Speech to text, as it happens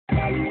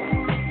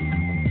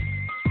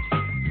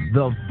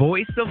The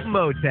voice of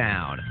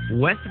Motown,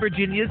 West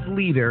Virginia's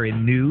leader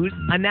in news,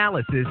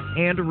 analysis,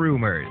 and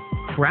rumors,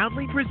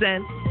 proudly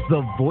presents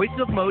the Voice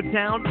of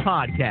Motown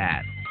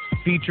podcast,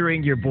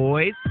 featuring your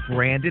boys,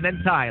 Brandon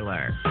and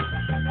Tyler.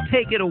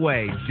 Take it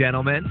away,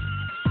 gentlemen.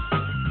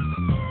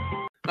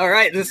 All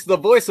right, this is the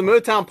Voice of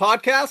Motown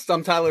podcast.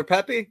 I'm Tyler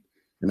Pepe.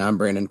 And I'm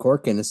Brandon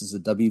Cork, and this is a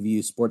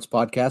WVU sports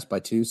podcast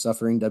by two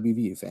suffering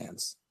WVU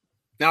fans.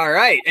 All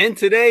right, in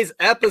today's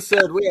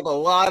episode, we have a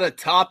lot of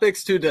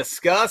topics to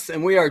discuss,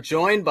 and we are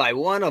joined by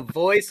a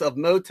Voice of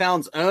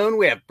Motown's own.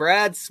 We have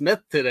Brad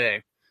Smith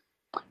today.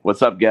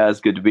 What's up,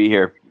 guys? Good to be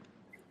here.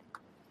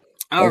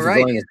 All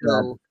right.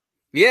 So,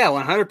 yeah,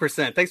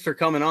 100%. Thanks for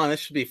coming on. This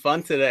should be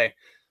fun today.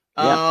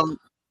 Yeah.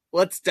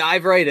 Let's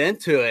dive right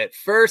into it.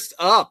 First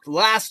up,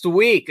 last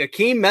week,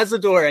 Akeem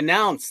Mesidor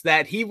announced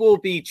that he will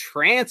be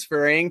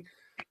transferring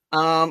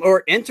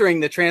or entering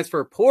the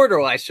transfer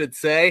portal, I should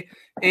say.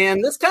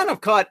 And this kind of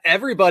caught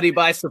everybody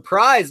by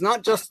surprise,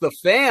 not just the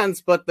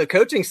fans, but the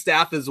coaching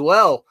staff as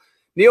well.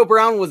 Neal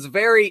Brown was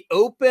very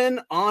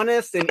open,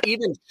 honest, and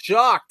even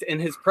shocked in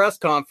his press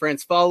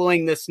conference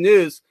following this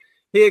news.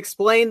 He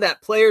explained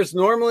that players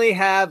normally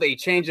have a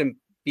change in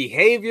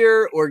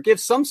behavior or give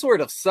some sort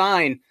of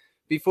sign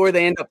before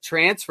they end up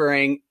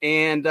transferring.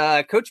 And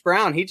Coach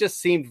Brown, he just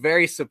seemed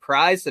very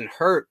surprised and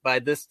hurt by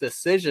this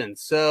decision.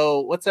 So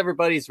what's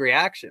everybody's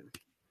reaction?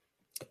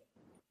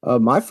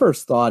 My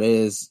first thought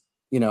is,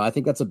 I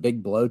think that's a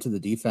big blow to the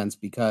defense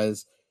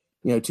because,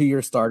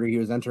 2-year starter, he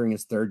was entering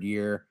his third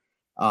year.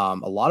 A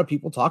lot of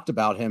people talked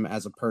about him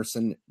as a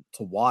person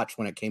to watch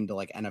when it came to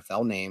like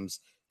NFL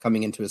names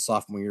coming into his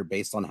sophomore year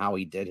based on how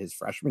he did his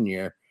freshman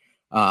year.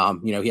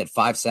 He had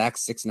 5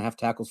 sacks, 6.5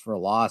 tackles for a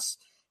loss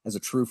as a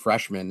true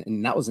freshman,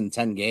 and that was in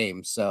 10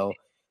 games. So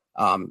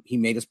he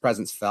made his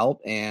presence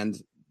felt, and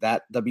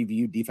that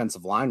WVU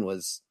defensive line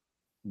was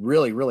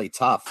really, really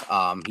tough.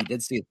 He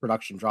did see his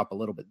production drop a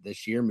little bit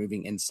this year,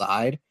 moving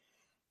inside.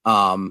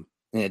 And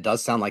it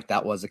does sound like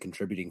that was a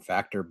contributing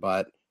factor,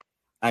 but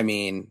I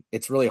mean,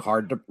 it's really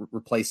hard to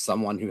replace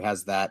someone who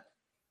has that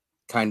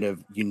kind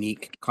of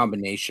unique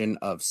combination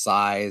of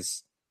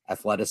size,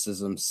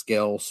 athleticism,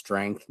 skill,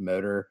 strength,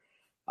 motor,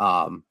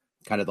 kind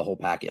of the whole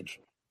package.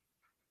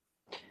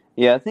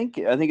 Yeah, I think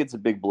it's a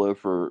big blow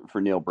for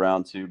Neal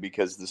Brown too,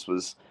 because this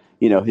was,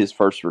 his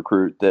first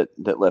recruit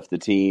that left the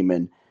team.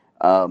 And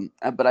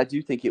but I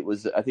do think it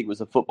was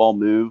a football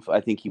move. I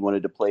think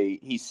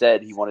he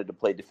said he wanted to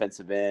play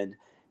defensive end.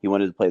 He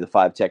wanted to play the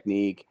 5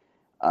 technique.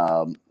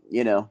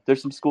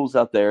 There's some schools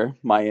out there,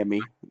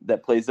 Miami,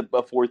 that plays a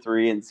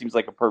 4-3 and seems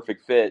like a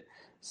perfect fit.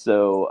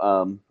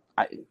 So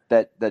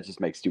that just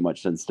makes too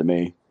much sense to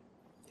me.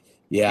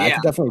 Yeah, I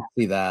could definitely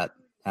see that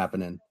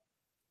happening.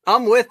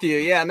 I'm with you.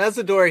 Yeah,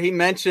 Mesidor, he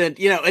mentioned,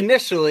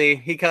 initially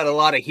he got a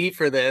lot of heat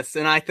for this,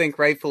 and I think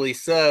rightfully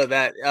so,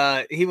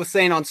 that he was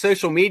saying on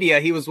social media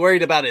he was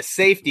worried about his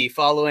safety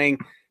following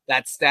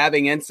that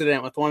stabbing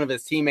incident with one of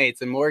his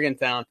teammates in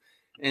Morgantown.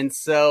 And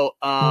so,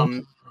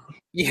 I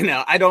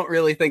don't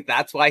really think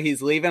that's why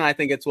he's leaving. I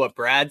think it's what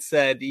Brad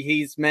said.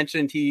 He's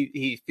mentioned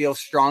he feels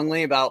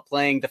strongly about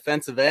playing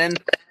defensive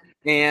end.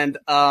 And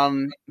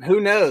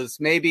who knows,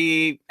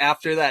 maybe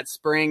after that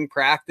spring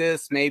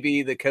practice,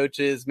 maybe the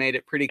coaches made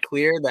it pretty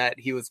clear that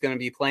he was going to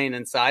be playing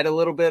inside a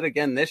little bit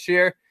again this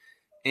year.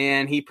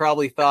 And he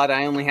probably thought,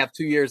 I only have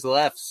 2 years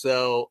left,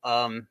 so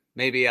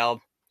maybe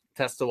I'll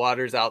test the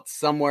waters out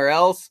somewhere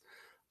else.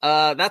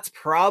 That's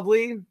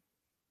probably,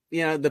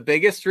 the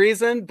biggest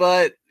reason.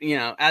 But,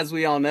 as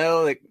we all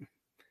know, like,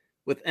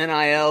 with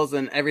NILs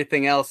and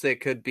everything else,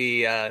 it could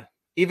be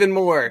even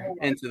more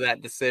into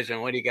that decision.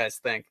 What do you guys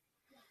think?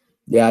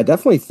 Yeah, I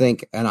definitely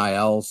think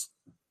NILs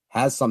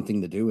has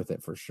something to do with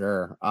it for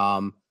sure.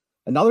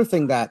 Another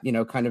thing that,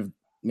 kind of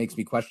makes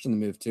me question the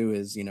move too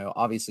is,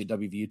 obviously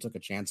WVU took a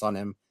chance on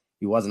him.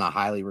 He wasn't a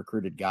highly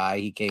recruited guy.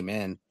 He came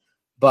in.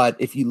 But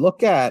if you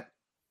look at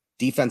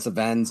defensive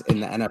ends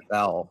in the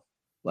NFL,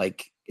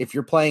 like if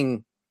you're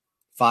playing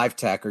 5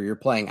 tech or you're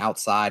playing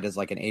outside as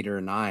like an 8 or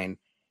a 9,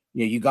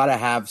 you got to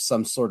have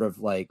some sort of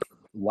like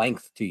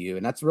length to you.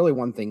 And that's really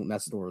one thing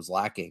Mesidor was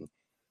lacking.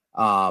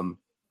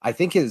 I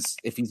think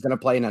if he's going to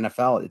play in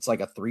NFL, it's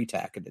like a 3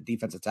 tech, a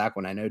defensive tackle.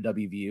 And I know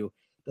WVU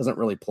doesn't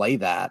really play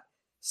that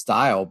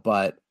style,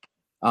 but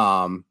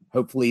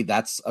hopefully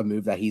that's a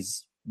move that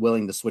he's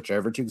willing to switch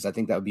over to, because I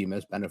think that would be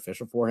most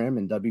beneficial for him.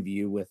 And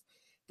WVU, with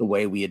the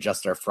way we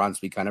adjust our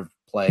fronts, we kind of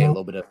play a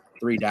little bit of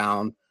 3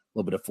 down, a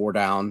little bit of 4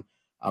 down,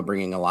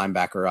 bringing a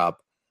linebacker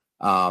up.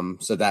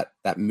 So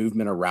that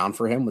movement around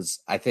for him was,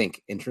 I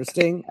think,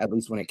 interesting, at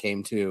least when it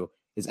came to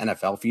his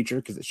NFL future,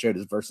 because it showed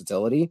his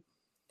versatility.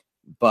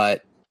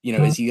 But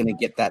is he going to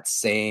get that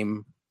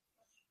same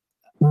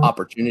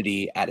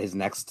opportunity at his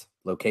next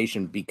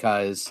location?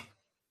 Because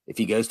if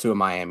he goes to a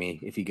Miami,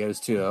 if he goes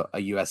to a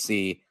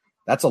USC,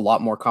 that's a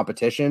lot more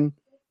competition.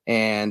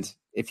 And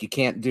if you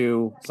can't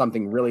do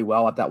something really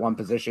well at that one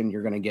position,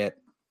 you're going to get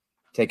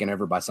taken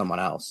over by someone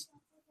else.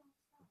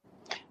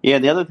 Yeah,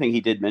 the other thing he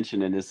did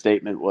mention in his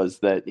statement was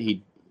that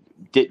he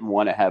didn't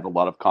want to have a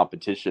lot of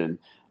competition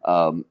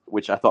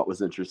which I thought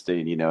was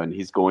interesting, and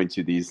he's going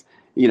to these,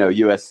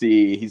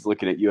 USC, he's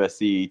looking at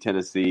USC,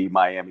 Tennessee,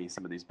 Miami,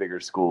 some of these bigger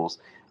schools.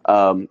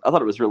 I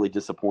thought it was really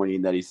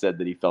disappointing that he said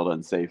that he felt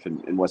unsafe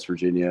in West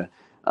Virginia.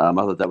 I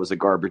thought that was a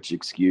garbage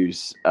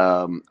excuse.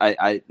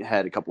 I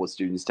had a couple of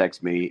students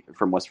text me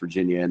from West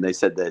Virginia, and they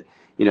said that,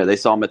 they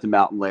saw him at the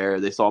Mountain Lair.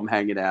 They saw him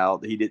hanging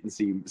out. He didn't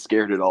seem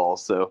scared at all.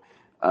 So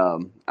I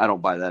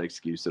don't buy that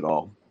excuse at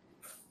all.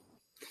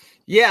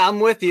 Yeah, I'm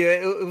with you.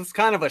 It was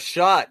kind of a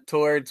shot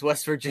towards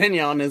West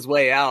Virginia on his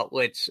way out,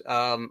 which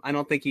I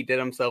don't think he did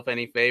himself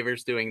any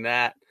favors doing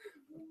that.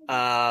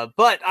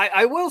 But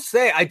I will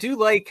say I do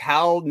like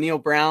how Neal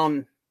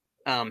Brown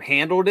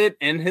handled it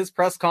in his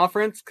press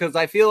conference, because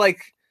I feel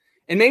like,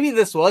 and maybe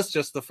this was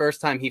just the first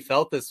time he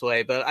felt this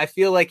way, but I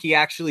feel like he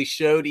actually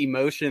showed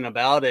emotion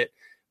about it,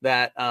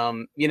 that,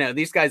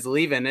 these guys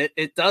leaving,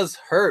 it does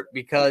hurt,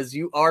 because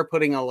you are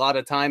putting a lot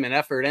of time and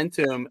effort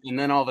into them. And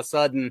then all of a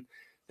sudden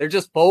they're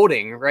just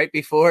folding right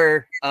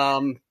before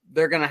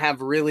they're going to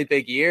have really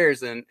big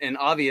years and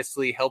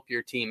obviously help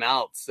your team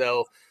out.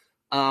 So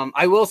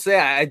I will say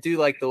I do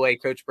like the way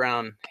Coach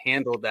Brown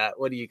handled that.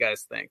 What do you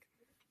guys think?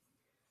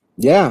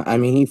 Yeah, I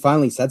mean, he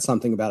finally said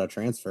something about a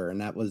transfer,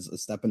 and that was a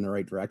step in the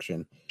right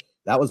direction.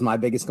 That was my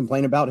biggest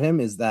complaint about him,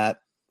 is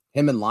that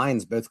him and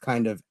Lyons both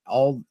kind of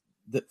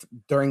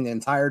during the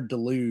entire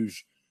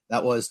deluge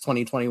that was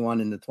 2021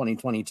 into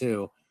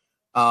 2022,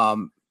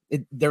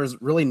 there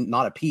was really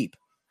not a peep.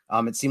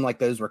 It seemed like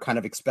those were kind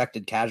of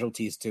expected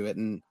casualties to it.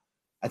 And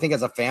I think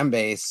as a fan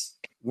base,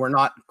 we're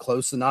not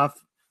close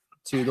enough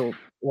to the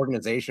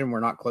organization.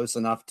 We're not close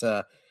enough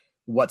to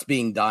what's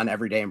being done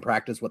every day in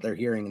practice, what they're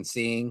hearing and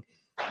seeing,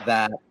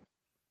 that,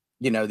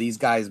 these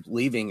guys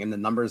leaving and the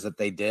numbers that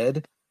they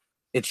did,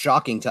 it's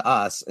shocking to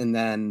us. And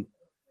then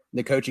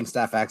the coaching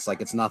staff acts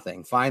like it's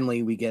nothing.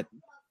 Finally, we get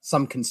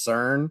some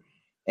concern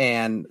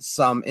and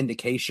some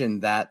indication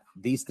that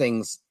these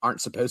things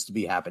aren't supposed to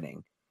be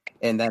happening.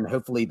 And then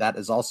hopefully that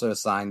is also a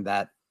sign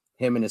that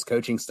him and his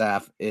coaching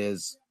staff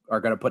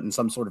are going to put in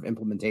some sort of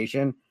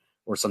implementation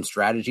or some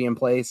strategy in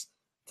place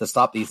to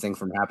stop these things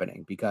from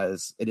happening,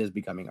 because it is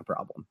becoming a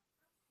problem.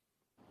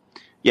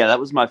 Yeah, that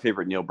was my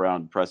favorite Neal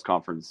Brown press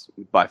conference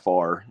by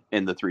far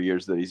in the 3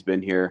 years that he's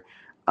been here.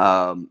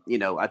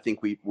 I think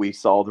we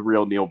saw the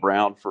real Neal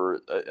Brown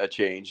for a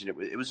change, and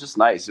it was just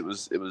nice. It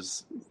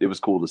was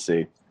cool to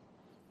see.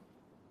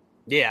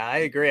 Yeah, I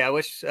agree. I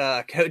wish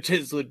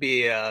coaches would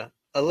be a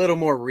little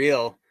more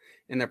real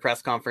in their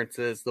press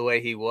conferences the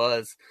way he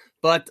was.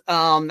 But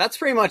that's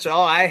pretty much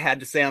all I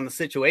had to say on the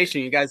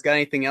situation. You guys got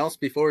anything else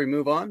before we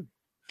move on?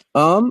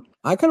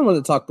 I kind of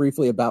want to talk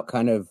briefly about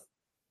kind of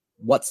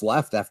what's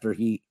left after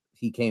he's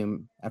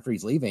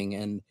leaving.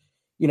 And,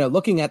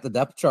 looking at the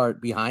depth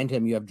chart behind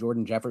him, you have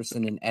Jordan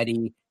Jefferson and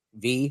Eddie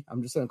V.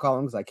 I'm just going to call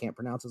him because I can't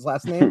pronounce his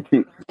last name.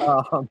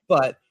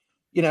 But,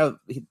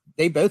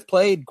 they both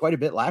played quite a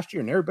bit last year,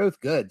 and they were both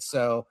good.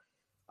 So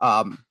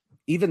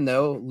even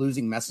though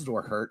losing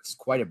Messidor hurts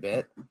quite a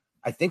bit,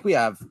 I think we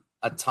have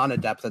a ton of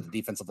depth at the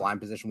defensive line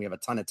position. We have a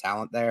ton of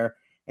talent there.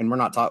 And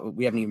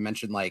we haven't even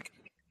mentioned like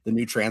the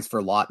new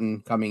transfer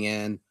Lawton coming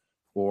in,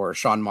 or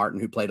Sean Martin,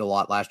 who played a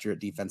lot last year at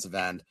defensive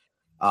end.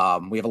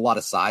 We have a lot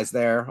of size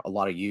there, a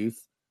lot of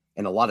youth,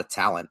 and a lot of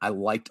talent. I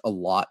liked a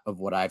lot of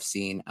what I've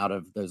seen out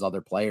of those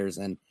other players.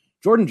 And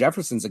Jordan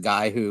Jefferson's a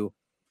guy who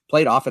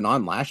played off and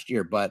on last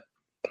year, but,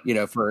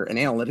 for an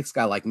analytics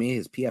guy like me,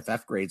 his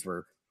PFF grades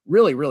were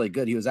really, really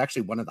good. He was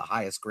actually one of the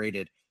highest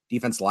graded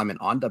defensive linemen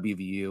on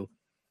WVU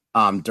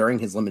during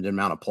his limited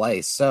amount of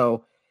play.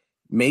 So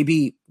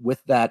maybe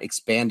with that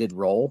expanded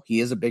role, he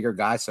is a bigger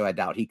guy, so I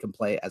doubt he can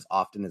play as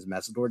often as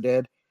Messidor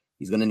did.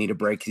 He's going to need a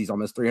break because he's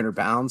almost 300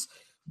 pounds.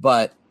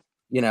 But,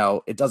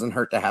 it doesn't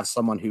hurt to have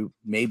someone who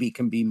maybe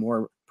can be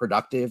more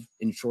productive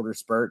in shorter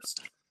spurts,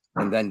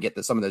 and then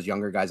get some of those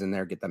younger guys in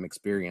there, get them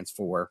experience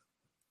for,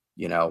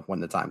 when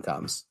the time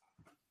comes.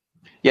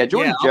 Yeah,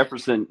 Jordan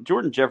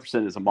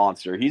Jefferson is a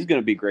monster. He's going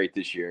to be great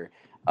this year.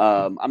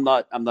 I'm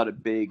not a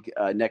big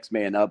next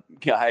man up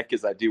guy,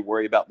 because I do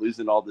worry about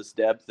losing all this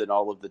depth and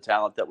all of the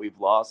talent that we've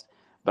lost.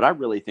 But I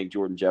really think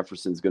Jordan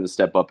Jefferson's going to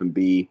step up and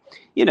be,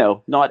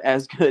 not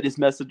as good as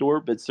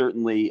Messidor, but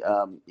certainly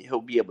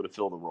he'll be able to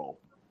fill the role.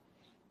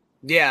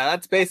 Yeah,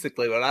 that's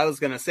basically what I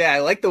was going to say. I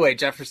like the way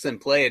Jefferson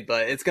played,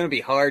 but it's going to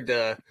be hard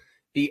to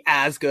be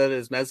as good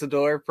as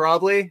Messidor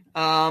probably.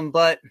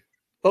 But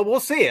we'll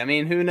see. I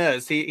mean, who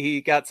knows? He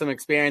got some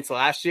experience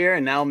last year,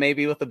 and now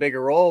maybe with a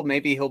bigger role,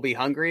 maybe he'll be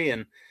hungry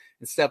and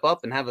step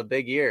up and have a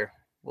big year.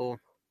 We'll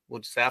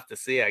just have to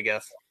see, I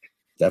guess.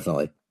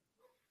 Definitely.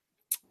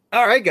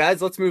 All right,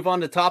 guys, let's move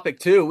on to topic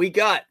 2. We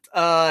got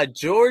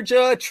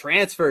Georgia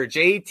transfer.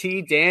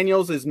 JT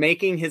Daniels is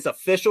making his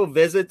official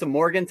visit to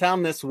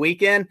Morgantown this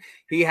weekend.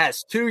 He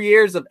has 2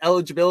 years of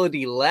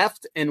eligibility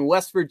left, and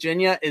West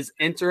Virginia is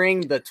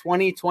entering the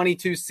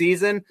 2022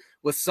 season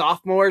with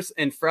sophomores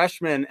and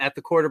freshmen at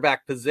the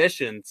quarterback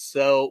position.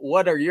 So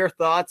what are your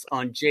thoughts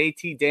on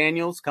JT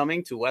Daniels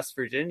coming to West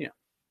Virginia?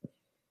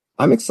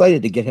 I'm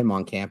excited to get him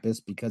on campus,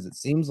 because it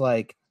seems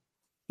like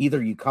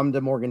either you come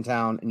to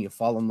Morgantown and you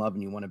fall in love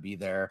and you want to be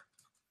there,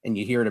 and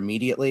you hear it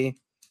immediately,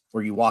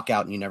 or you walk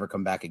out and you never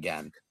come back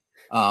again.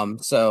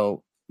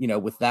 So,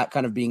 with that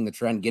kind of being the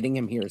trend, getting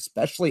him here,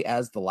 especially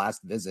as the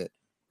last visit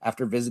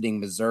after visiting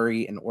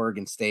Missouri and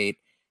Oregon State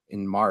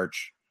in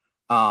March,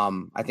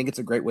 I think it's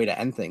a great way to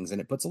end things.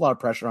 And it puts a lot of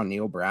pressure on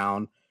Neal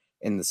Brown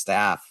and the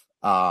staff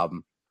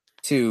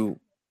to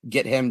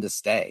get him to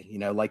stay.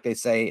 Like they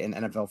say in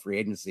NFL free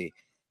agency,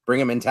 bring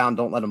him in town,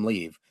 don't let him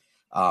leave.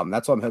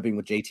 That's what I'm hoping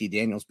with JT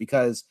Daniels,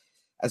 because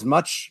as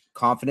much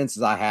confidence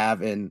as I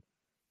have in,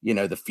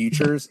 the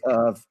futures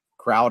of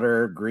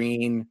Crowder,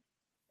 Green,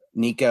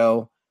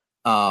 Nico,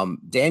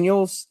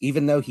 Daniels,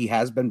 even though he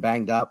has been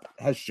banged up,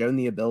 has shown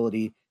the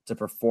ability to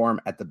perform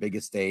at the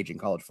biggest stage in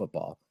college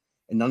football.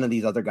 And none of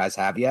these other guys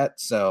have yet.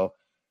 So,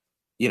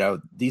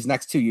 these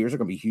next 2 years are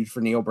going to be huge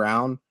for Neal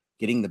Brown.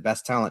 Getting the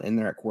best talent in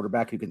there at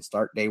quarterback who can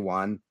start day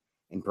one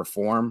and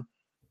perform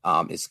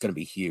is going to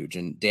be huge.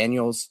 And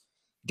Daniels,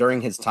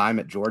 during his time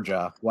at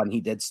Georgia, when he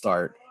did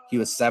start, he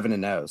was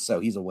 7-0. So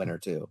he's a winner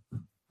too.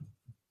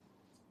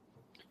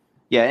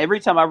 Yeah, every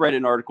time I read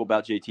an article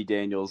about JT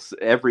Daniels,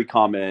 every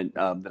comment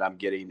that I'm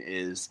getting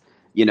is,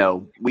 we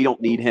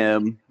don't need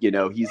him.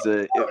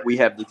 We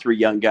have the three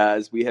young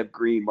guys. We have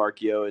Green,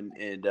 Markio,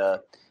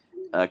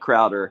 and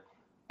Crowder.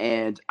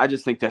 And I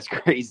just think that's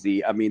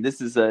crazy. I mean,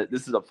 this is a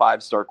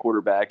 5-star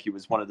quarterback. He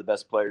was one of the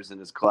best players in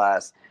his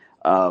class.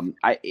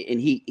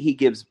 He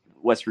gives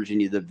West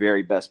Virginia the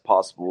very best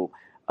possible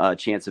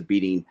chance of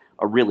beating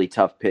a really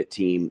tough Pitt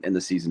team in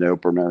the season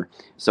opener.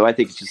 So I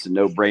think it's just a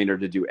no-brainer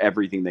to do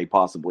everything they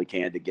possibly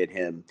can to get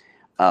him,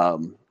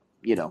 to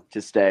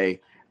stay.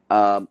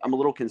 I'm a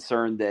little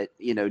concerned that,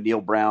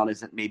 Neal Brown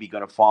isn't maybe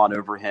going to fawn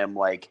over him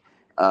like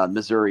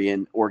Missouri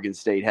and Oregon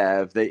State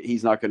have.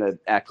 He's not going to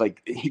act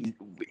like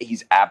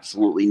he's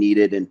absolutely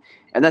needed. And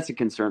that's a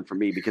concern for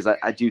me, because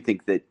I do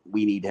think that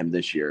we need him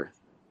this year.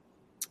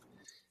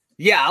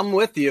 Yeah, I'm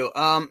with you.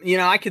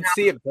 I could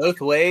see it both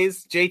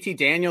ways. JT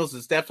Daniels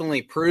is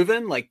definitely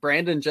proven. Like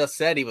Brandon just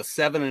said, he was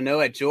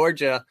 7-0 at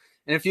Georgia.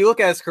 And if you look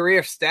at his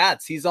career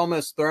stats, he's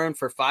almost thrown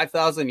for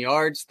 5,000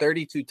 yards,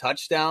 32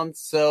 touchdowns.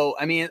 So,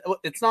 I mean,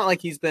 it's not like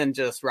he's been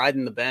just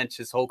riding the bench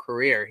his whole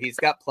career. He's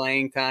got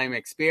playing time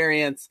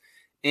experience.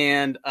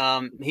 And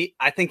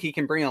I think he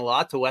can bring a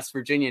lot to West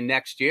Virginia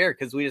next year,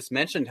 because we just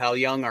mentioned how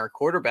young our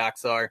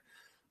quarterbacks are.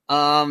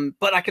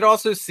 But I could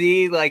also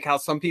see like how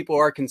some people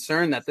are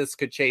concerned that this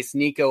could chase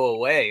Nico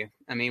away.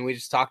 I mean, we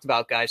just talked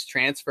about guys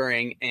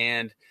transferring,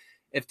 and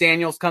if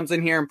Daniels comes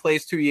in here and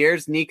plays 2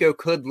 years, Nico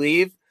could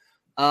leave.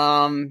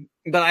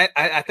 But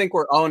I think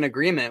we're all in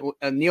agreement.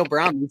 Neal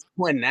Brown needs to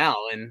win now,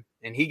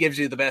 and he gives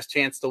you the best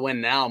chance to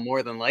win now,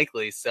 more than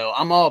likely. So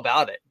I'm all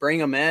about it. Bring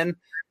him in.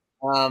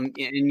 And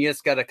you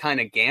just got to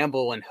kind of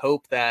gamble and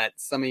hope that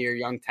some of your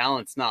young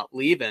talent's not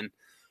leaving.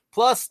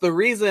 Plus, the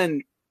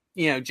reason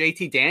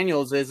JT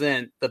Daniels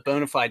isn't the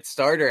bona fide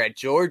starter at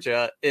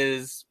Georgia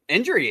is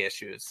injury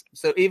issues.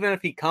 So even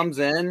if he comes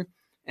in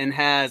and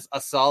has a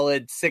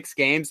solid 6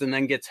 games and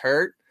then gets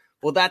hurt,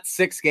 well, that's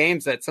 6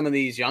 games that some of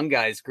these young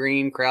guys,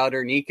 Green,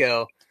 Crowder,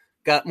 Nico,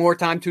 got more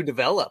time to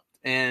develop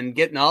and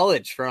get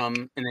knowledge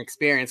from an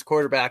experienced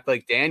quarterback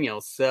like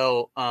Daniels.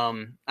 So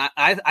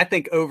I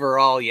think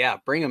overall, yeah,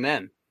 bring him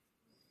in.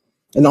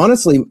 And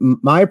honestly,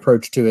 my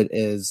approach to it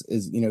is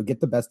get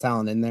the best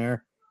talent in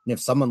there. And if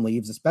someone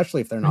leaves,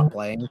 especially if they're not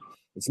playing,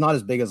 it's not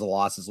as big as a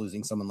loss as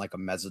losing someone like a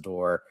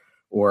Mesidor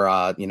or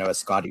a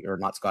Scotty, or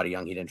not Scotty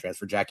Young. He didn't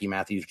transfer. Jackie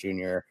Matthews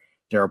Jr.,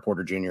 Darryl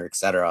Porter Jr.,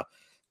 etc.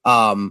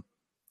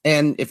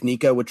 And if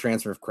Nico would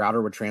transfer, if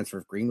Crowder would transfer,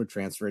 if Green would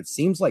transfer, it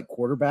seems like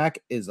quarterback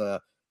is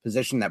a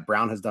position that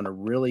Brown has done a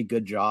really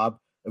good job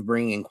of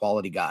bringing in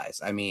quality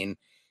guys. I mean,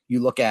 you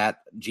look at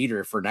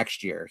Jeter for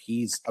next year;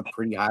 he's a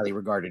pretty highly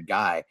regarded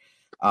guy.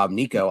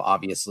 Nico,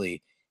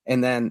 obviously,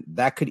 and then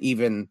that could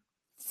even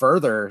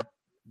further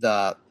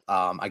the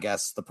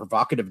the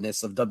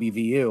provocativeness of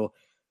WVU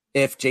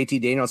if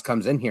JT Daniels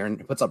comes in here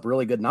and puts up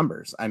really good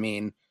numbers. I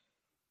mean,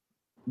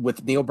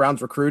 with Neal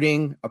Brown's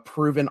recruiting, a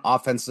proven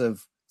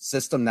offensive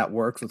system that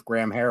works with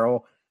Graham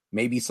Harrell,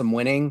 maybe some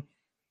winning,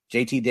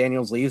 JT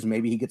Daniels leaves,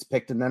 maybe he gets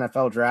picked in the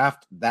NFL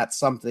draft. That's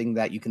something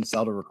that you can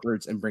sell to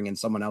recruits and bring in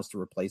someone else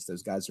to replace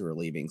those guys who are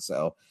leaving.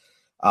 So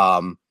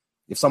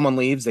if someone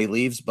leaves, they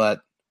leaves,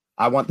 but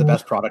I want the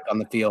best product on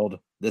the field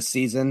this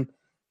season,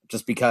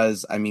 just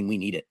because, I mean, we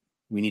need it.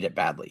 We need it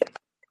badly.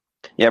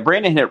 Yeah,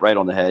 Brandon hit it right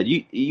on the head.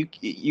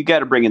 You got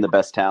to bring in the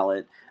best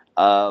talent.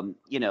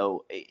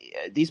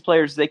 These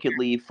players, they could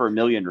leave for a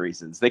million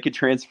reasons. They could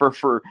transfer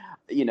for,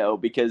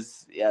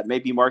 because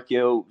maybe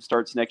Markio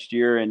starts next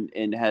year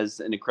and has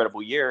an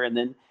incredible year, and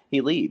then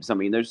he leaves. I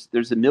mean,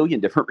 there's a million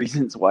different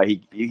reasons why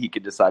he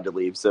could decide to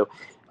leave. So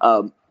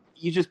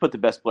you just put the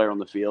best player on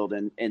the field,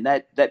 and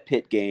that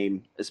Pitt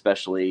game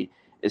especially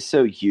is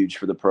so huge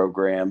for the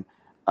program.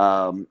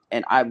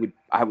 And I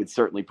would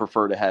certainly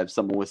prefer to have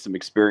someone with some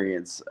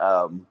experience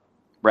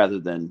rather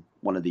than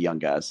one of the young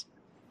guys.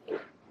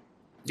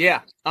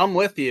 Yeah, I'm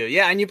with you.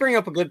 Yeah, and you bring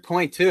up a good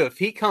point, too. If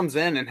he comes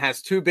in and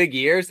has 2 big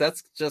years,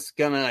 that's just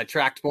going to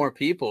attract more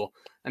people.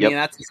 I mean,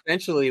 that's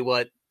essentially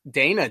what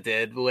Dana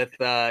did with,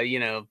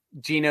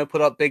 Geno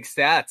put up big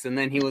stats, and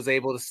then he was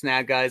able to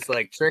snag guys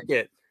like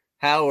Trickett,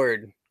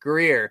 Howard,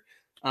 Greer,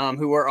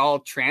 who were all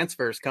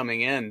transfers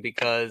coming in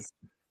because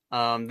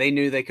they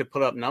knew they could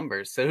put up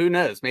numbers. So who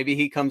knows? Maybe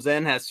he comes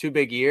in, has 2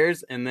 big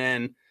years, and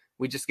then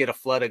we just get a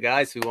flood of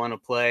guys who want to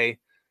play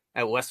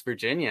at West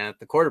Virginia at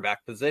the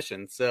quarterback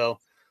position. So,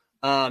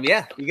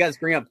 you guys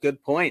bring up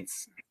good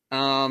points. You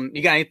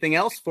got anything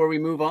else before we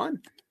move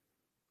on?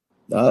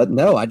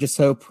 No, I just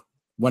hope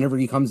whenever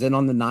he comes in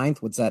on the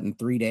 9th, what's that, in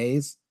 3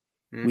 days,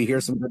 we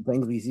hear some good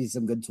things, we see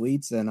some good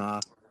tweets,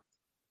 and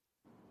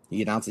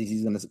he announces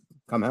he's going to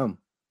come home.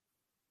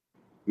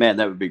 Man,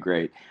 that would be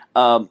great.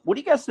 What do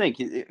you guys think?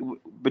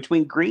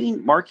 Between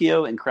Green,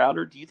 Marchio, and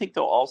Crowder, do you think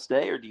they'll all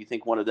stay, or do you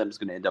think one of them is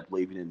going to end up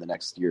leaving in the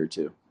next year or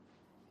two?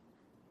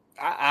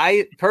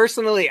 I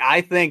personally,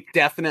 I think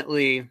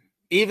definitely,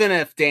 even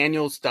if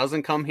Daniels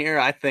doesn't come here,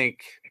 I think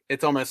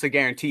it's almost a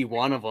guarantee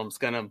one of them's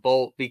going to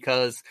bolt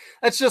because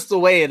that's just the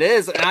way it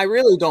is. And I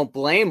really don't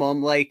blame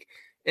them. Like,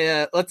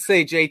 let's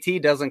say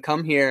JT doesn't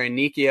come here and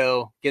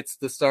Nikio gets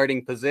the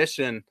starting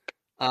position.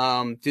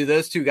 Do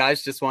those two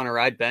guys just want to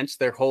ride bench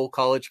their whole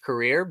college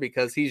career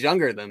because he's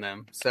younger than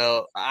them?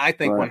 So I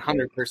think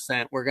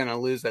 100% we're going to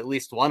lose at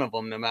least one of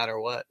them no matter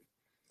what.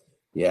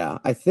 Yeah,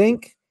 I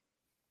think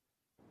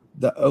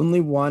the only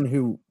one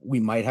who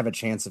we might have a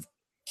chance of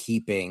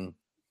keeping,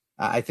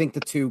 I think the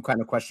two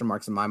kind of question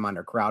marks in my mind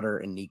are Crowder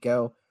and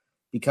Nico,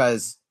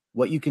 because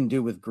what you can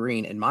do with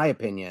Green, in my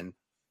opinion,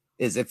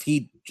 is if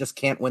he just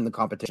can't win the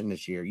competition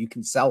this year, you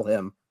can sell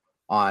him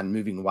on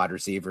moving to wide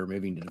receiver,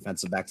 moving to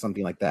defensive back,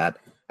 something like that.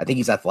 I think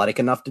he's athletic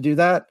enough to do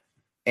that.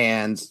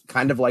 And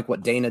kind of like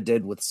what Dana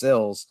did with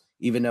Sills,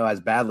 even though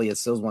as badly as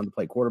Sills wanted to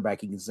play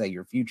quarterback, he can say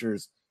your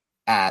future's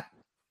at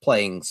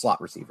playing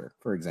slot receiver,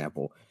 for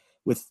example.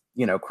 With,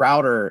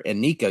 Crowder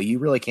and Nico, you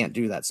really can't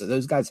do that. So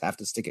those guys have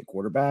to stick at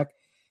quarterback.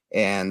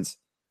 And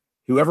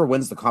whoever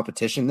wins the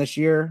competition this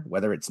year,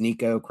 whether it's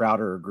Nico,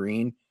 Crowder, or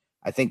Green,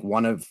 I think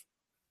one of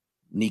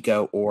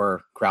Nico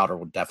or Crowder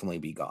will definitely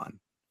be gone.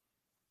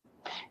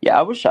 Yeah,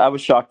 I was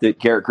shocked that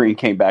Garrett Green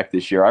came back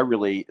this year.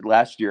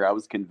 Last year I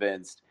was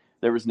convinced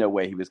there was no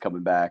way he was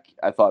coming back.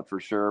 I thought for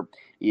sure,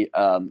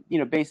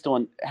 based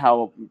on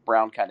how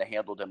Brown kind of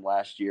handled him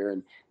last year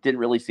and didn't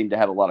really seem to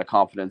have a lot of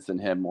confidence in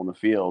him on the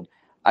field,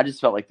 I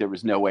just felt like there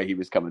was no way he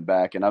was coming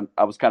back. And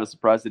I was kind of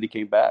surprised that he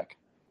came back.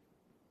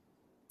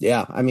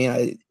 Yeah, I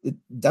mean, it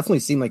definitely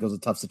seemed like it was a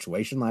tough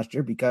situation last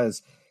year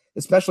because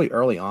especially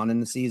early on in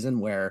the season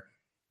where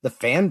the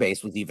fan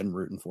base was even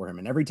rooting for him.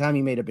 And every time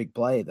he made a big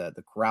play, the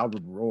crowd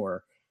would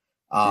roar.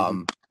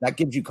 That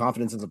gives you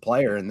confidence as a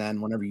player. And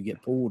then whenever you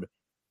get pulled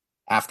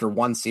after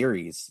one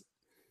series,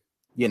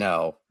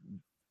 at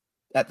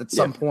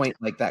some point,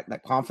 like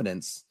that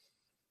confidence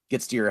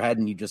gets to your head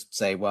and you just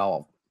say,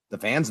 well, the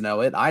fans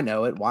know it. I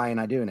know it. Why ain't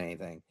I doing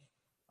anything?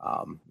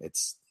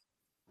 It's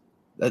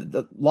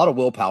a lot of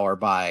willpower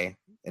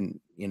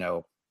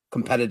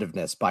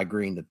competitiveness by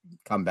Green to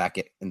come back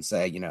and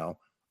say,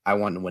 I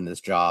want to win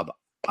this job.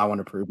 I want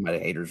to prove my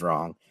haters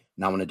wrong,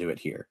 and I want to do it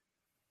here.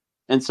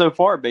 And so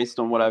far, based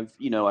on what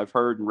I've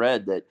heard and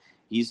read, that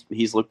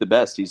he's looked the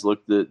best. He's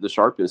looked the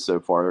sharpest so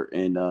far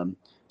in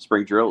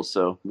spring drills.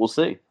 So we'll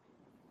see.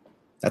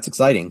 That's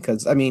exciting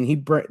because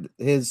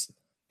his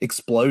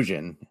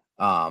explosion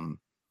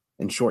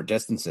in short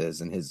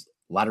distances and his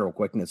lateral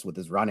quickness with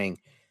his running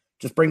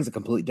just brings a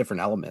completely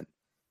different element.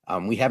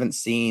 We haven't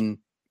seen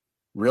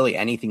really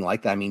anything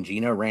like that. I mean,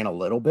 Geno ran a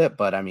little bit,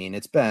 but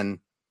it's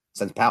been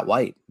since Pat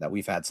White that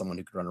we've had someone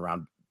who could run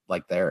around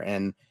like there.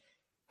 And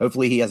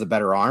hopefully he has a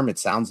better arm. It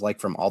sounds like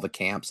from all the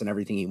camps and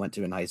everything he went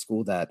to in high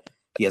school that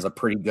he has a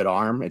pretty good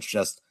arm. It's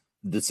just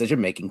the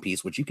decision-making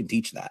piece, which you can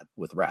teach that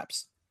with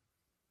reps.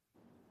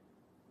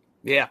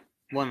 Yeah,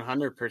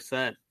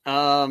 100%.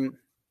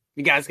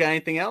 You guys got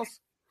anything else?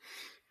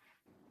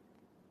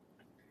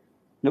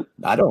 Nope.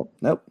 I don't.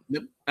 Nope.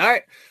 All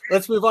right,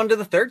 let's move on to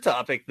the third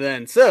topic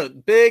then. So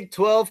Big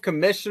 12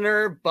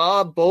 Commissioner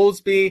Bob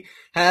Bowlesby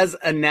has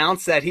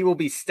announced that he will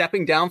be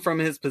stepping down from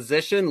his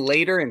position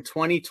later in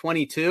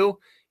 2022.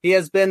 He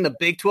has been the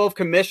Big 12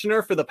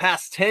 Commissioner for the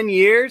past 10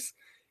 years.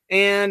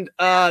 And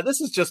this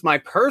is just my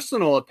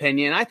personal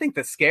opinion. I think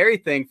the scary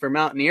thing for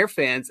Mountaineer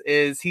fans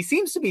is he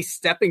seems to be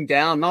stepping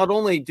down, not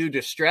only due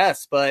to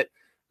stress, but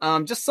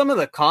just some of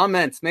the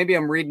comments. Maybe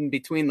I'm reading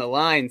between the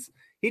lines.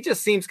 He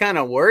just seems kind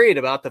of worried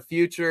about the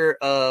future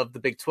of the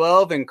Big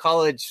 12 and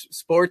college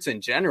sports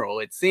in general.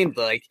 It seemed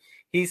like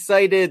he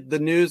cited the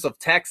news of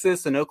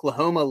Texas and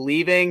Oklahoma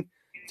leaving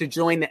to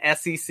join the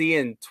SEC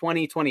in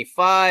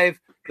 2025,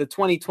 the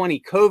 2020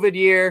 COVID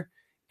year,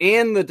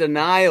 and the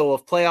denial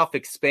of playoff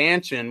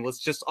expansion was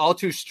just all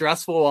too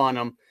stressful on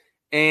him.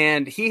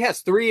 And he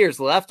has 3 years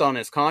left on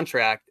his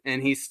contract,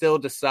 and he's still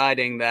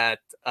deciding that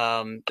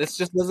this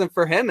just isn't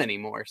for him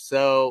anymore.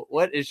 So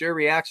what is your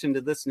reaction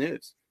to this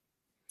news?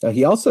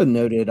 He also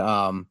noted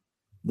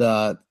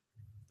the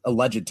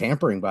alleged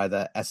tampering by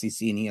the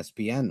SEC and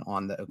ESPN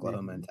on the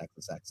Oklahoma and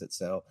Texas exit.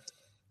 So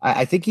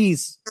I think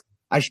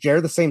I share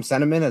the same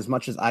sentiment as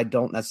much as I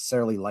don't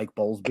necessarily like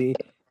Bowlesby,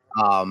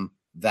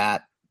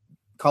 that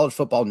college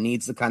football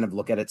needs to kind of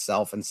look at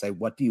itself and say,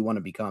 what do you want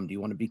to become? Do you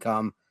want to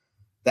become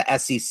the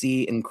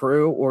SEC and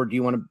crew, or do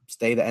you want to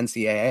stay the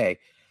NCAA?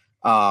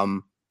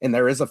 And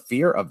there is a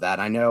fear of that.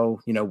 I know,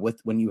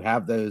 when you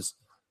have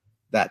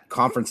that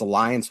conference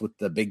alliance with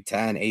the Big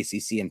Ten,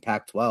 ACC, and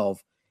Pac-12,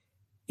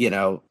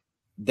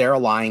 they're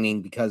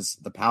aligning because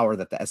the power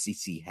that the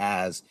SEC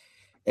has.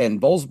 And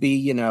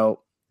Bowlesby,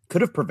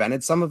 could have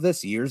prevented some of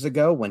this years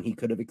ago when he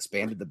could have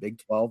expanded the Big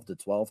 12 to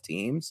 12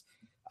 teams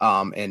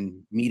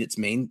and meet its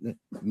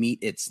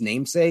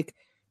namesake,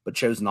 but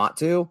chose not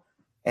to.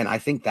 And I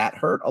think that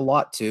hurt a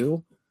lot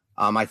too.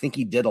 I think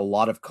he did a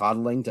lot of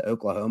coddling to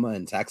Oklahoma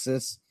and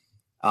Texas.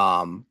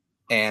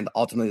 And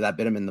ultimately that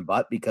bit him in the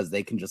butt because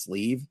they can just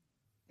leave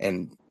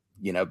and,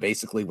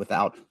 basically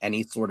without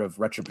any sort of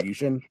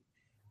retribution.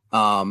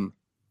 And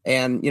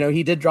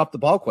he did drop the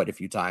ball quite a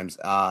few times.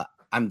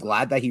 I'm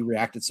glad that he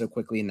reacted so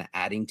quickly into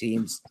adding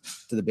teams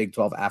to the Big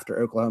 12 after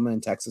Oklahoma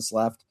and Texas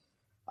left.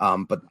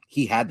 But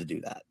he had to do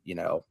that.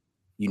 You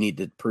need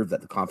to prove that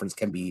the conference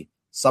can be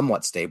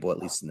somewhat stable, at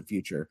least in the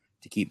future,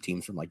 to keep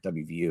teams from like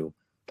WVU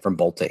from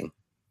bolting.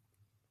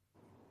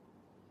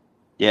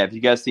 Yeah.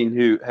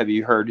 Have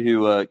you heard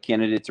who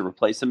candidate to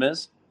replace him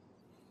is?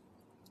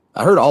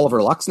 I heard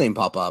Oliver Luck's name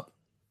pop up.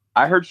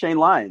 I heard Shane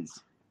Lyons.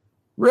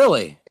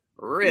 Really?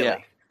 Yeah.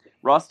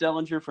 Ross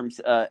Dellinger from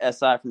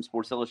SI from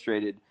Sports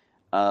Illustrated,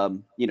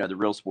 the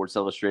real Sports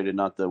Illustrated,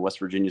 not the West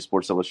Virginia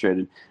Sports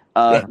Illustrated,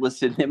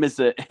 listed him as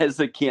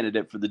a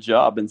candidate for the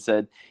job and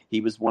said he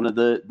was one of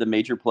the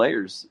major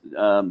players.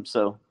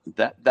 So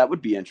that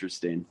would be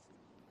interesting.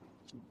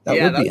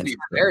 That would be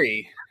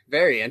very,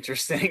 very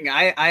interesting.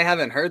 I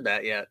haven't heard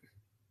that yet.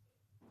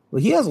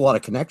 Well, he has a lot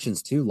of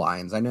connections to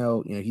Lions. I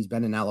know, he's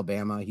been in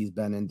Alabama. He's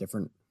been in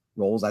different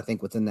roles, I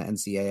think, within the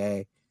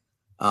NCAA.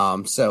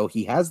 So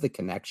he has the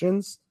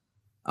connections.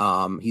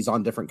 He's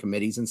on different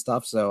committees and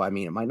stuff. So, I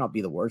mean, it might not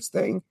be the worst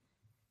thing.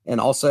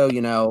 And also,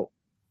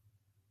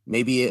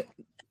 maybe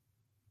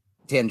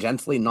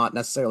tangentially not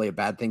necessarily a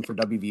bad thing for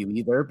WVU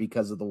either,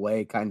 because of the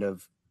way kind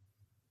of,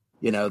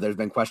 there's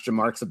been question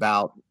marks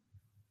about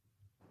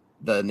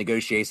the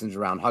negotiations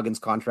around Huggins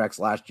contracts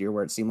last year,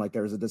 where it seemed like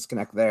there was a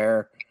disconnect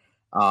there.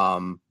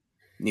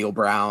 Neil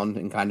Brown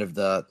and kind of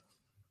the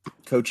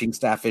coaching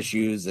staff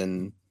issues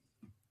and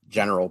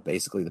general,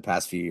 basically the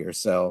past few years.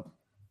 So,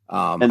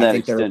 and that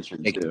extension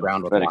too.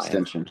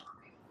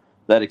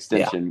 That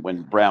extension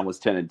when Brown was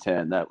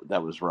 10-10,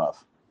 that was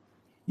rough.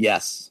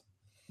 Yes.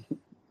 I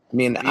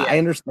mean, I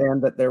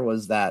understand that there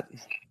was that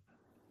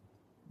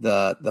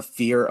the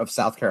fear of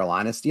South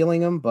Carolina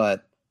stealing him,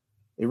 but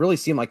it really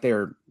seemed like they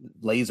were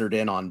lasered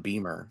in on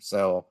Beamer.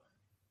 So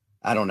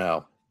I don't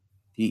know.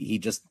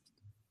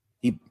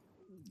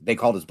 They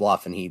called his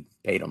bluff and he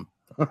paid him.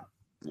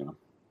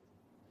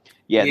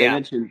 Yeah, they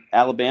mentioned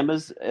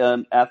Alabama's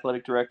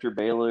athletic director,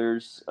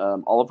 Baylor's,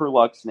 Oliver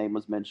Luck's name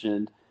was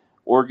mentioned,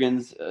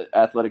 Oregon's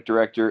athletic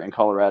director, and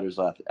Colorado's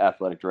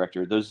athletic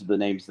director. Those are the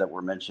names that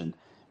were mentioned,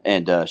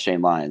 and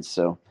Shane Lyons.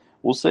 So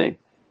we'll see.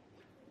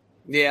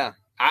 Yeah.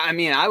 I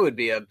mean, I would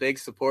be a big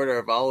supporter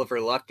of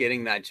Oliver Luck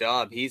getting that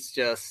job. He's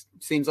just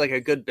seems like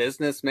a good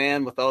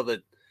businessman with all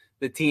the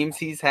teams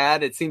he's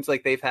had. It seems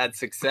like they've had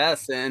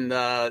success. And,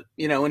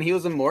 when he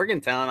was in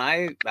Morgantown,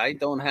 I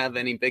don't have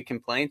any big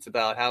complaints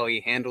about how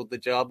he handled the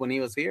job when he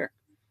was here.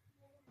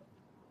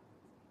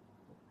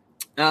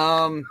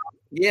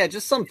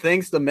 Just some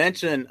things to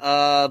mention.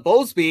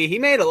 Bowlesby, he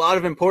made a lot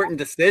of important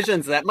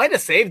decisions that might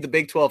have saved the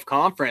Big 12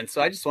 conference.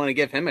 So I just want to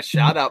give him a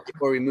shout out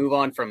before we move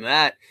on from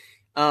that.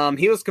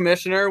 He was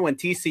commissioner when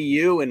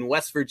TCU in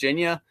West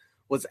Virginia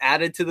was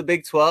added to the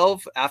Big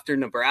 12 after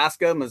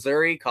Nebraska,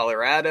 Missouri,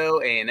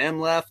 Colorado, A&M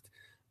left.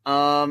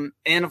 And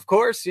of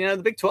course,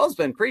 the Big 12 has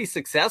been pretty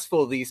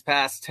successful these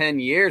past 10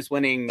 years,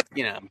 winning,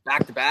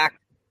 back-to-back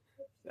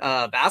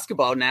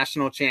basketball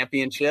national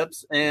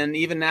championships and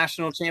even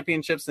national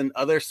championships in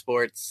other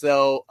sports.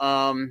 So,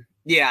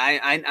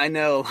 I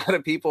know a lot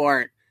of people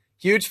aren't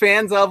huge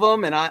fans of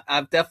them, and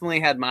I've definitely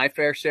had my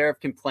fair share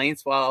of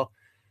complaints while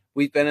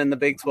we've been in the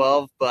Big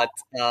 12, but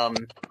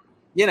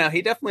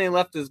he definitely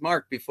left his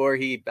mark before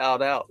he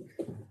bowed out.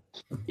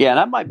 Yeah, and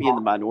I might be in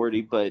the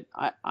minority, but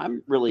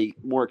I'm really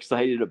more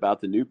excited about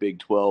the new Big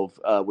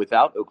 12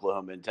 without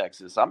Oklahoma and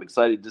Texas. I'm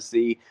excited to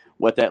see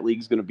what that league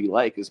is going to be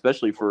like,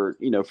 especially for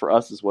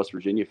us as West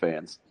Virginia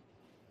fans.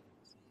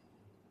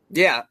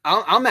 Yeah,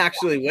 I'm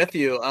actually with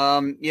you.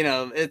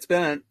 It's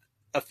been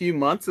a few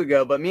months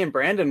ago, but me and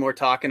Brandon were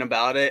talking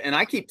about it, and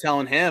I keep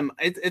telling him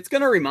it's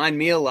going to remind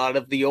me a lot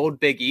of the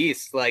old Big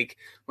East, like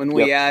when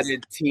we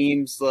added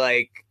teams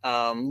like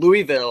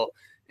Louisville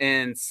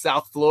and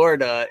South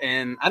Florida,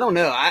 and I don't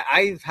know,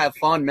 I have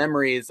fond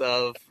memories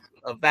of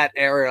that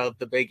era of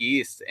the Big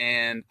East,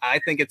 and I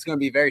think it's going to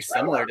be very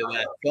similar to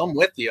that. So I'm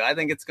with you. I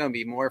think it's going to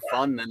be more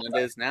fun than it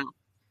is now.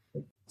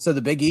 So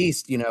the Big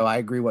East, I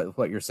agree with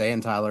what you're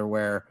saying, Tyler,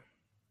 where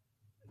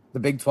the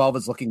Big 12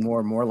 is looking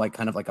more and more like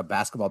kind of like a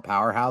basketball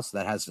powerhouse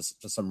that has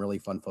just some really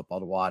fun football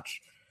to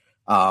watch.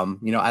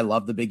 I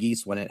love the Big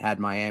East when it had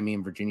Miami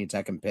and Virginia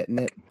Tech and Pitt in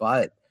it,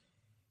 but,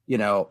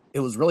 it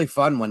was really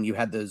fun when you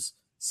had those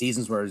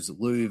seasons where it's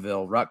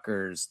Louisville,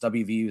 Rutgers,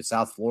 WVU,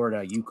 South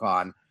Florida,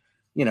 UConn.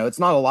 It's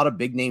not a lot of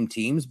big name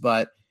teams,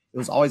 but it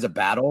was always a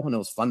battle and it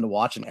was fun to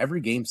watch, and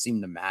every game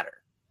seemed to matter.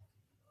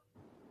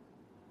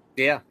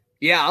 Yeah,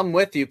 I'm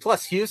with you.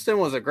 Plus, Houston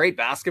was a great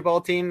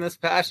basketball team this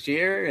past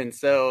year, and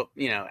so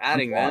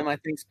adding them I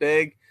think is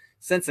big.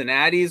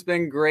 Cincinnati's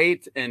been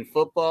great in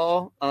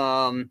football,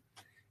 and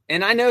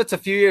I know it's a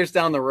few years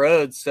down the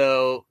road,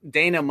 so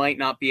Dana might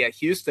not be at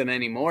Houston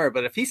anymore.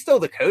 But if he's still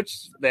the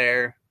coach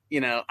there,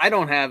 I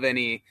don't have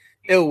any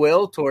ill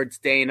will towards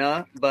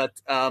Dana, but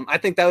I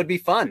think that would be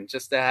fun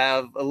just to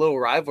have a little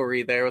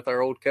rivalry there with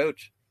our old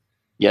coach.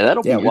 Yeah,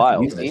 that'll be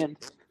wild.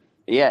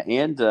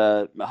 And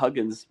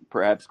Huggins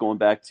perhaps going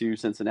back to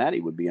Cincinnati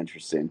would be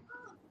interesting.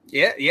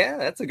 Yeah,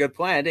 that's a good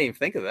point. I didn't even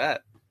think of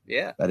that.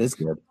 Yeah, that is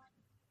good.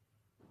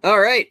 All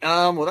right.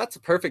 Well, that's a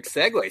perfect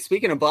segue.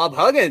 Speaking of Bob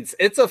Huggins,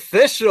 it's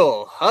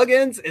official.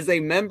 Huggins is a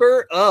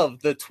member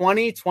of the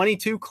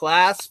 2022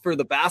 class for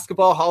the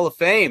Basketball Hall of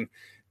Fame.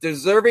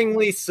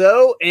 Deservingly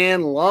so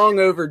and long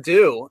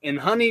overdue. In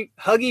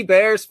Huggy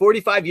Bear's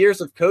 45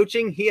 years of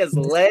coaching, he has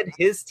led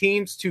his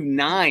teams to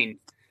 9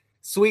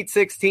 Sweet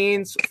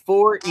 16s,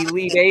 4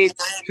 Elite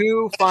 8s,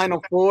 2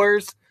 Final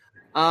Fours.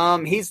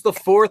 He has the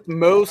fourth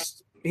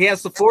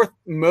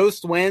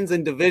most wins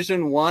in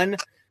Division I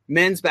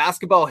men's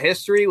basketball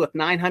history with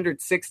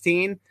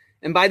 916.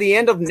 And by the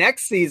end of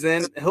next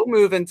season, he'll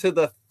move into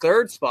the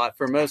 3rd spot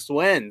for most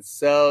wins.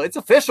 So it's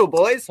official,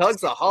 boys.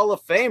 Hug's a Hall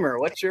of Famer.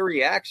 What's your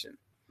reaction?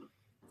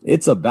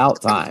 It's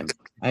about time.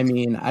 I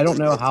mean, I don't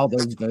know how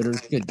those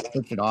voters could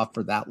push it off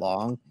for that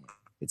long.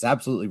 It's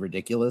absolutely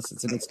ridiculous.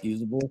 It's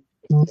inexcusable.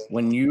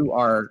 When you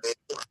are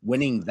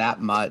winning that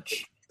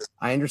much,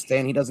 I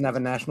understand he doesn't have a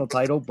national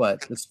title,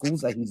 but the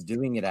schools that he's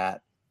doing it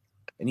at,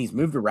 and he's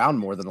moved around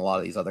more than a lot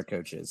of these other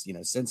coaches,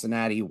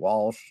 Cincinnati,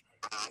 Walsh,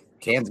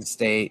 Kansas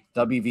State,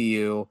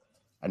 WVU.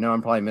 I know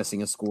I'm probably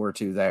missing a score or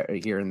two there,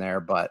 here and there,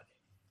 but,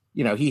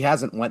 he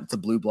hasn't went to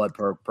blue blood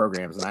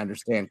programs. And I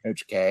understand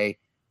Coach K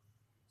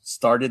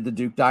started the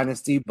Duke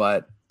dynasty,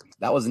 but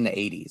that was in the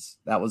 80s.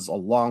 That was a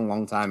long,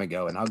 long time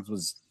ago. And Huggs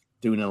was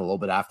doing it a little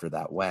bit after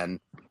that when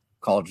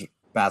college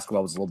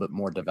basketball was a little bit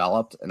more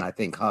developed. And I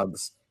think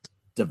Huggs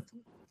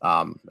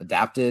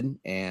adapted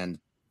and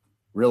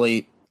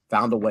really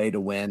found a way to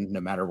win no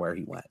matter where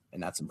he went.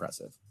 And that's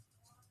impressive.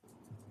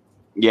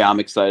 Yeah, I'm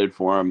excited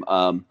for him.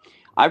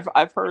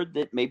 I've heard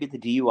that maybe the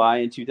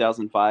DUI in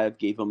 2005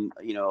 gave him,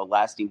 a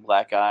lasting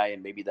black eye,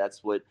 and maybe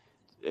that's what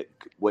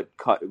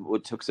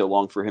took so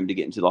long for him to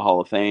get into the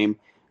Hall of Fame.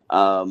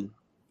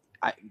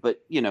 But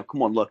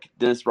come on, look,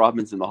 Dennis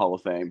Rodman's in the Hall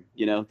of Fame.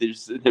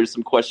 There's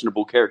some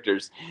questionable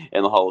characters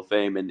in the Hall of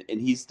Fame, and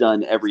he's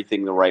done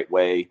everything the right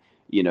way,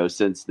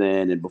 since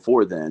then and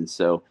before then.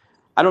 So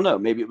I don't know.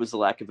 Maybe it was the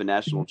lack of a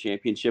national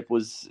championship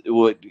was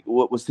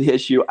what was the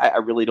issue. I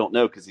really don't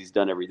know, because he's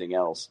done everything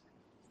else.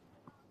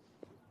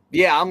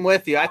 Yeah, I'm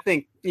with you. I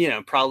think,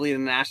 probably the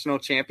national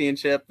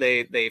championship,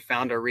 they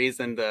found a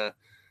reason to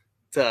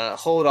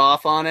hold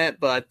off on it,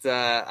 but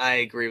I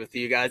agree with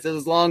you guys. It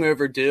was long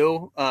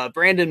overdue.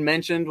 Brandon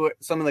mentioned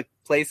some of the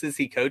places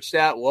he coached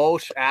at: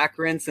 Walsh,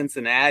 Akron,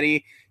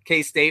 Cincinnati,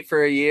 K-State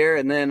for a year,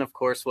 and then, of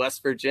course,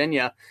 West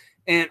Virginia.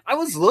 And I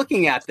was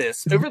looking at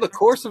this. Over the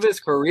course of his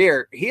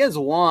career, he has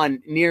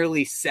won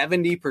nearly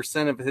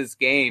 70% of his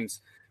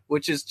games,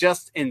 which is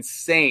just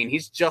insane.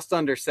 He's just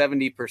under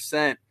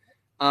 70%.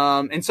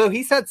 And so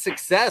he's had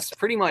success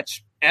pretty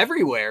much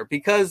everywhere,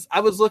 because I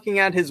was looking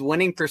at his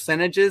winning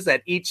percentages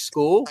at each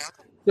school.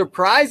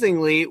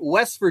 Surprisingly,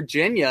 West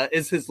Virginia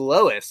is his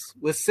lowest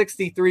with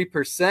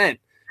 63%,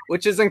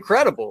 which is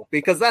incredible,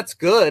 because that's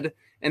good.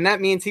 And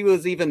that means he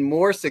was even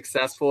more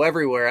successful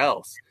everywhere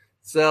else.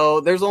 So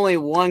there's only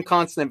one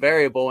constant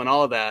variable in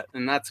all of that,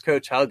 and that's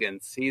Coach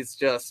Huggins. He's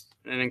just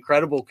an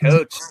incredible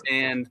coach.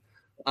 And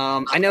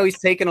I know he's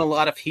taken a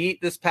lot of heat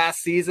this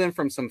past season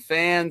from some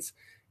fans.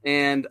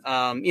 And,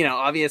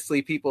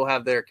 obviously people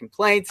have their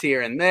complaints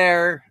here and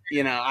there.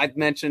 I've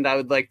mentioned I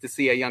would like to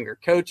see a younger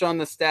coach on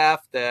the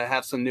staff to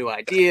have some new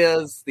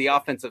ideas. The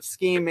offensive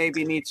scheme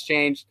maybe needs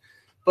changed.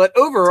 But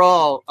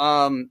overall,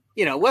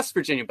 West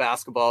Virginia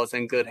basketball is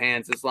in good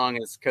hands as long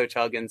as Coach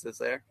Huggins is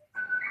there.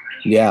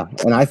 Yeah,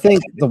 and I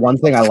think the one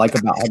thing I like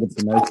about Huggins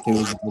the most, too,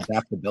 is his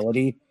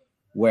adaptability,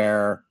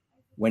 where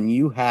when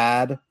you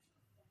had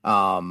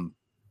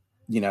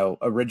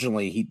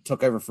originally he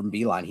took over from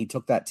Beeline. He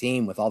took that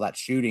team with all that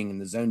shooting and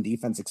the zone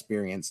defense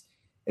experience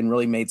and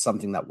really made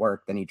something that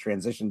worked. Then he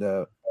transitioned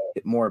to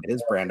more of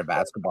his brand of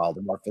basketball,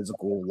 the more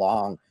physical,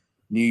 long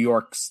New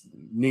York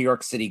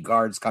City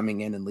guards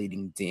coming in and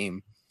leading the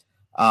team.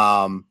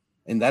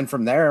 And then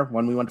from there,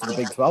 when we went to the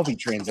Big 12, he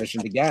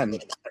transitioned again,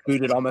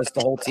 booted almost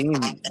the whole team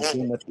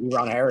with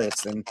Eron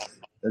Harris and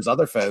those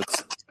other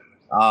folks,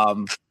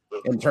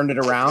 and turned it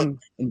around,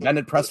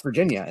 invented Press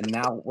Virginia. And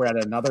now we're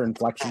at another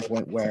inflection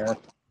point where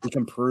we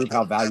can prove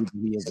how valuable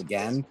he is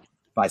again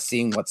by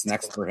seeing what's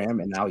next for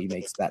him. And now he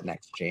makes that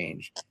next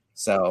change.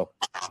 So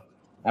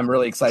I'm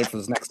really excited for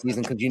this next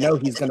season, because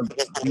he's going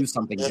to do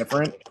something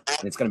different,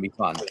 and it's going to be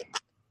fun.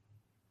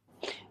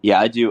 Yeah,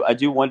 I do. I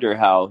do wonder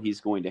how he's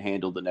going to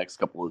handle the next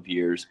couple of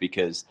years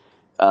because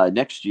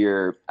next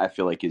year I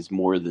feel like is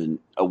more than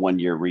a 1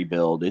 year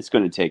rebuild. It's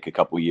going to take a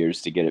couple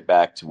years to get it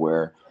back to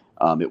where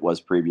it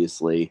was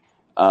previously.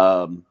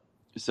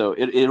 So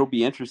it'll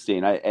be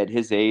interesting. At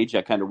his age,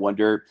 I kind of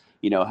wonder,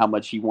 how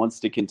much he wants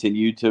to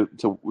continue to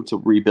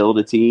rebuild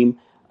a team.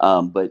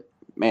 But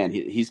man,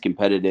 he's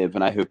competitive,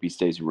 and I hope he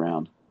stays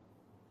around.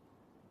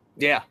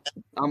 Yeah,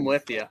 I'm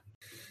with you.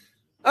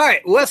 All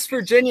right, West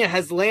Virginia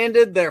has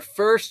landed their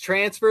first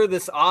transfer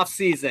this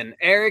offseason,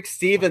 Eric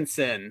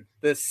Stevenson.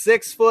 The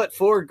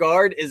 6'4"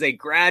 guard is a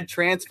grad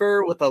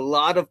transfer with a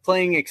lot of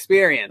playing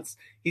experience.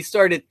 He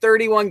started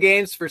 31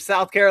 games for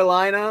South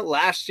Carolina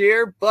last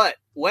year, but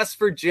West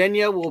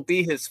Virginia will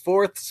be his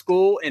fourth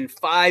school in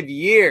 5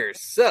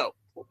 years. So,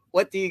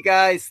 what do you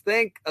guys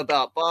think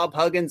about Bob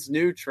Huggins'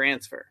 new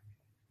transfer?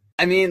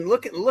 I mean,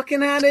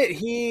 looking at it,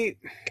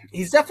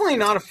 he's definitely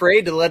not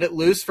afraid to let it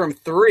loose from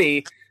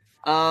three.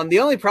 The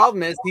only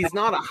problem is he's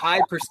not a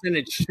high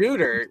percentage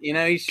shooter.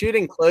 He's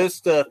shooting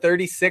close to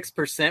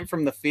 36%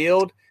 from the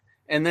field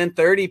and then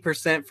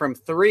 30% from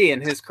three in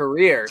his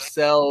career.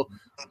 So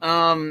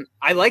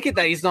I like it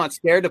that he's not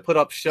scared to put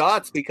up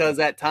shots because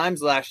at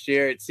times last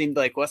year it seemed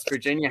like West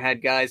Virginia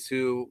had guys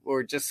who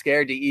were just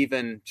scared to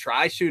even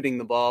try shooting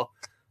the ball.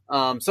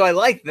 So I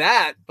like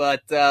that,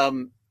 but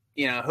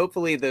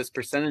hopefully those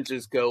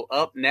percentages go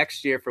up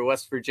next year for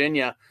West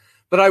Virginia.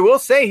 But I will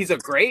say he's a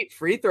great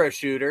free throw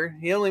shooter.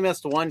 He only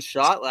missed one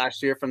shot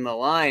last year from the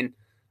line.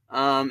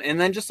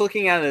 And then just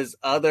looking at his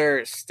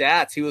other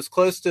stats, he was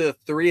close to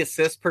 3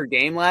 assists per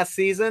game last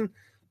season,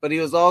 but he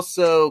was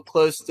also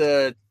close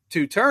to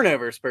 2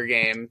 turnovers per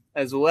game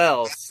as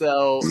well.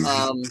 So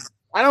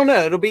I don't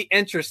know. It'll be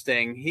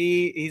interesting.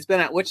 He's been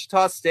at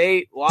Wichita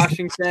State,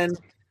 Washington,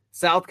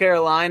 South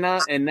Carolina,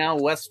 and now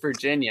West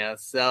Virginia.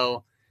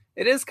 So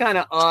it is kind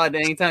of odd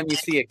anytime you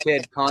see a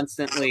kid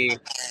constantly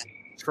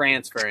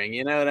transferring,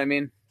 you know what I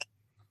mean?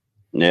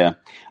 Yeah,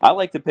 I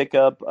like to pick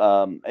up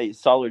a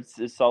solid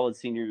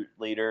senior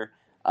leader.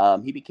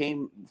 He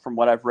became, from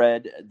what I've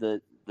read,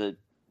 the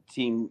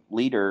team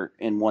leader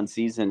in one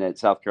season at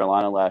South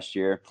Carolina last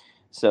year.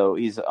 So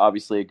he's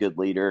obviously a good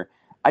leader.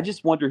 I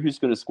just wonder who's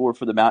going to score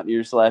for the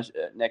Mountaineers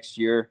next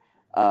year.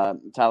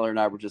 Tyler and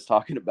I were just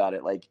talking about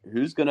it. Like,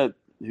 who's gonna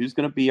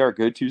be our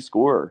go-to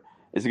scorer?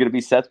 Is it going to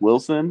be Seth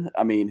Wilson?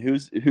 I mean, who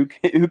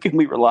can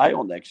we rely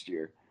on next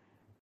year?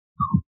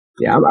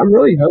 Yeah, I'm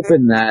really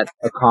hoping that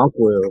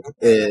Okonkwo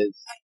is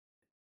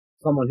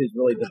someone who's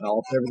really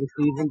developed over the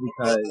season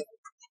because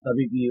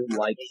WVU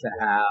likes to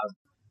have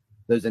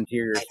those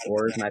interior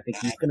scorers, and I think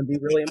he's going to be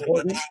really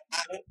important.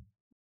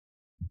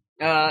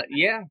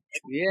 Yeah.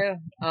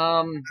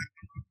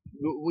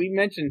 We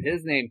mentioned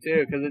his name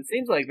too because it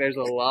seems like there's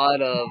a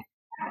lot of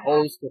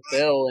holes to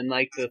fill in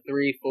like the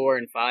 3, 4,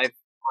 and 5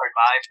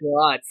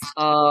 slots.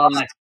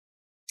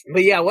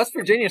 But yeah, West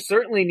Virginia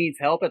certainly needs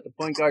help at the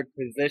point guard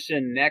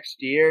position next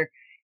year.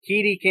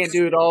 Keedy can't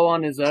do it all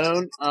on his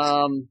own.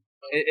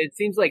 It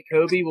seems like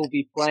Kobe will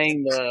be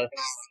playing the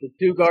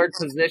 2 guard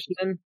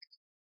position.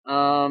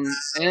 And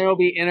it'll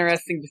be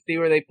interesting to see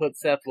where they put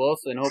Seth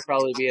Wilson. He'll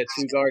probably be a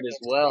 2 guard as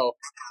well.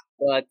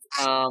 But,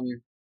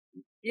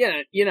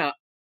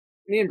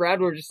 me and Brad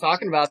were just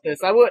talking about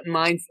this. I wouldn't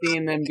mind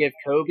seeing them give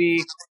Kobe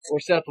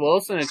or Seth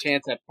Wilson a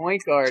chance at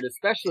point guard,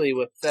 especially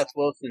with Seth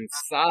Wilson's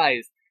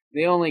size.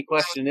 The only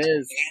question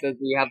is, does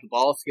he have the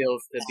ball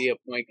skills to be a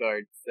point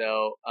guard?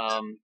 So,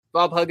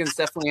 Bob Huggins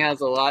definitely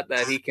has a lot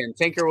that he can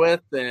tinker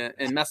with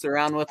and mess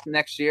around with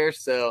next year.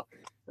 So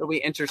it'll be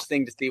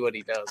interesting to see what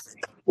he does.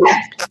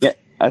 Yeah,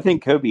 I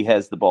think Kobe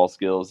has the ball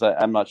skills.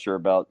 I'm not sure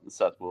about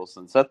Seth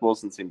Wilson. Seth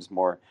Wilson seems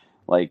more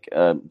like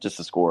just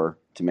a scorer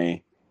to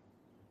me.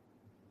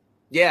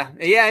 Yeah,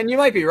 and you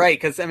might be right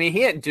because, I mean, he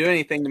didn't do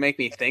anything to make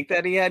me think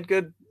that he had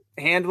good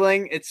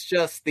handling. It's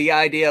just the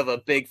idea of a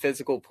big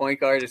physical point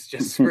guard is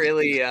just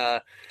really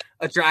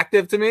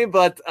attractive to me.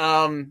 But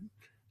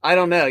I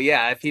don't know.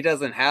 Yeah, if he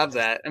doesn't have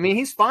that, I mean,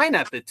 he's fine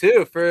at the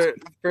 2 for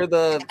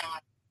the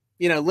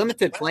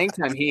limited playing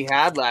time he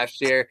had last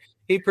year.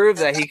 He proved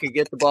that he could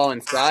get the ball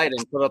inside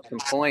and put up some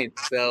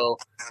points. So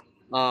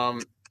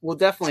we'll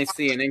definitely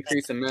see an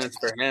increase in minutes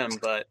for him.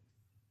 But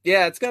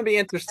yeah, it's going to be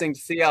interesting to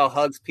see how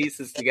Huggs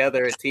pieces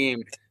together a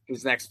team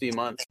these next few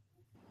months.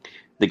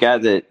 The guy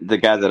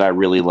that I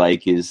really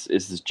like is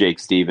Jake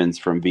Stevens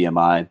from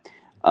VMI.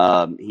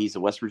 He's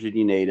a West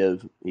Virginia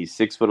native. He's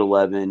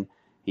 6'11".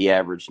 He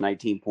averaged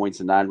 19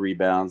 points and 9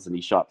 rebounds, and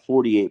he shot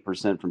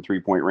 48% from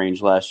 3-point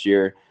range last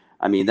year.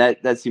 I mean,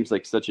 that seems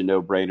like such a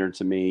no-brainer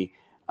to me.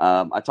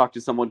 I talked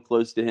to someone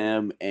close to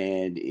him,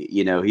 and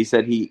he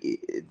said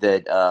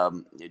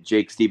that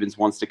Jake Stevens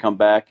wants to come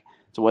back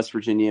to West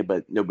Virginia,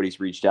 but nobody's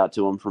reached out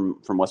to him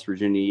from West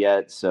Virginia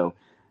yet. So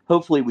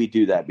hopefully we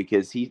do that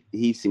because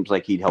he seems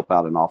like he'd help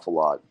out an awful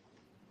lot.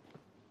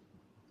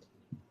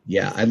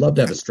 Yeah, I'd love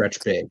to have a stretch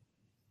big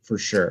for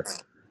sure.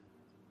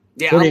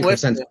 Yeah,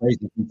 48%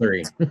 crazy from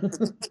 3.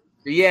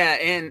 Yeah,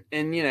 and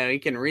he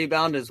can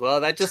rebound as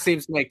well. That just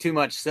seems to make too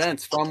much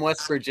sense from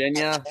West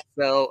Virginia.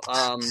 So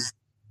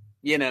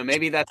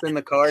maybe that's in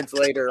the cards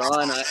later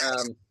on.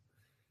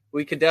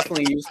 We could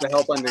definitely use the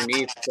help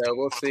underneath, so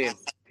we'll see.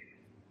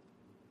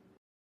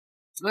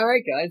 All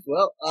right, guys.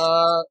 Well,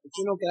 if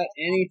we don't got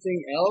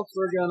anything else,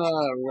 we're gonna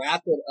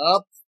wrap it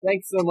up.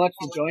 Thanks so much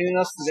for joining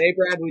us today,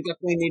 Brad. We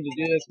definitely need to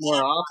do this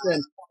more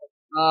often.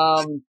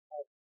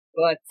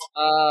 But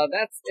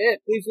that's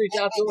it. Please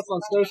reach out to us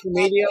on social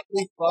media.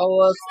 Please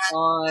follow us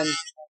on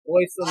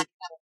Voice of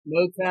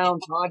Motown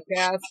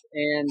podcast,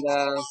 and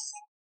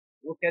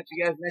we'll catch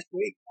you guys next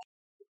week.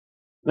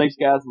 Thanks,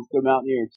 guys. Let's go Mountaineers.